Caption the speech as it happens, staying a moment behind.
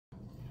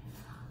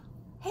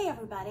Hey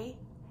everybody,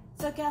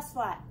 so guess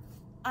what?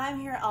 I'm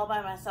here all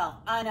by myself.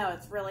 I know,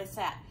 it's really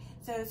sad.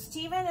 So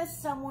Steven is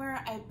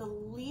somewhere, I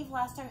believe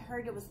last I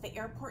heard it was the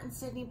airport in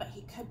Sydney, but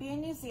he could be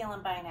in New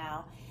Zealand by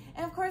now.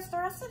 And of course the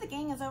rest of the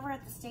gang is over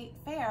at the state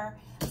fair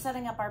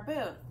setting up our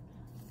booth.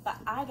 But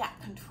I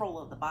got control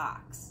of the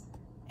box.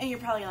 And you're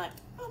probably like,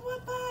 oh,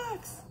 what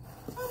box?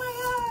 Oh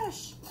my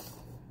gosh.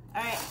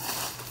 All right.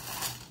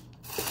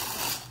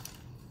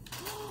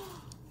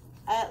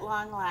 At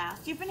long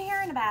last, you've been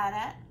hearing about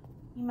it.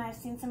 You might have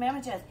seen some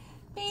images.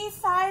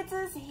 B-Sides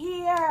is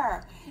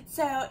here.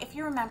 So if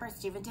you remember,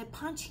 Steven did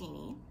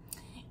Ponchini,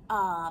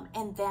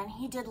 and then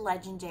he did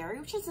Legendary,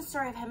 which is the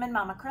story of him and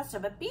Mama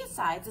Krista, but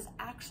B-Sides is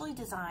actually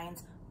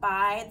designs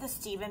by the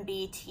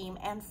StevenBe team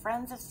and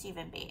friends of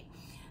StevenBe.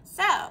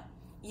 So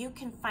you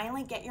can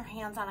finally get your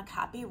hands on a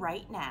copy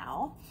right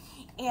now.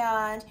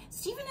 And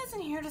Steven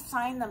isn't here to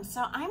sign them,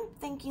 so I'm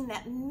thinking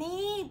that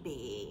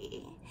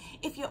maybe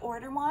if you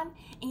order one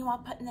and you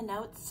want to put in the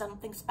notes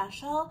something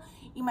special,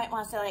 you might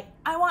want to say like,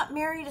 I want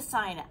Mary to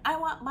sign it, I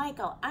want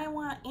Michael, I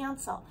want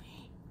Ansel.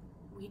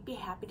 We'd be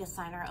happy to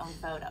sign our own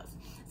photos.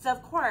 So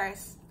of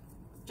course,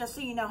 just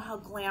so you know how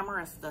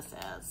glamorous this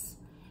is,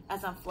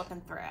 as I'm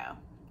flipping through,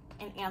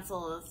 and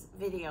Ansel is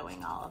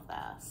videoing all of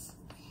this.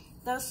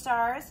 Those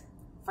stars,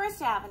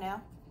 First Avenue,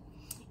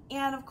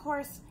 and of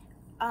course,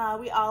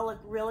 we all look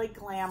really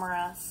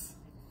glamorous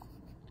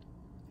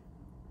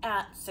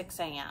at 6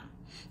 a.m.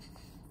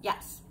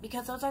 Yes,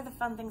 because those are the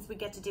fun things we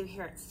get to do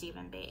here at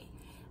StevenBe.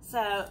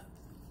 So,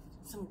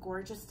 some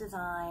gorgeous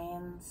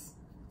designs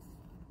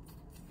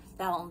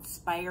that'll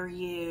inspire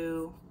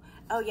you.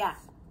 Oh yeah,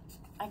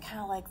 I kind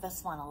of like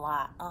this one a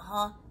lot.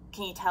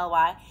 Can you tell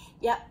why?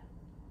 Yep,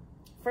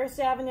 First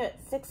Avenue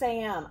at 6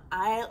 a.m.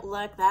 I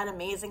look that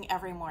amazing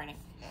every morning.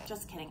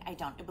 Just kidding, I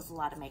don't. It was a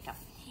lot of makeup.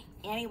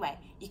 Anyway,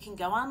 you can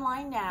go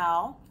online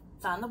now.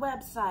 It's on the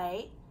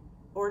website.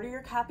 Order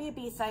your copy of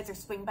B-Sides or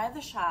swing by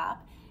the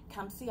shop.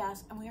 Come see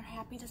us, and we are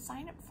happy to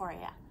sign it for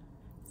you.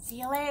 See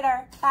you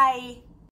later. Bye.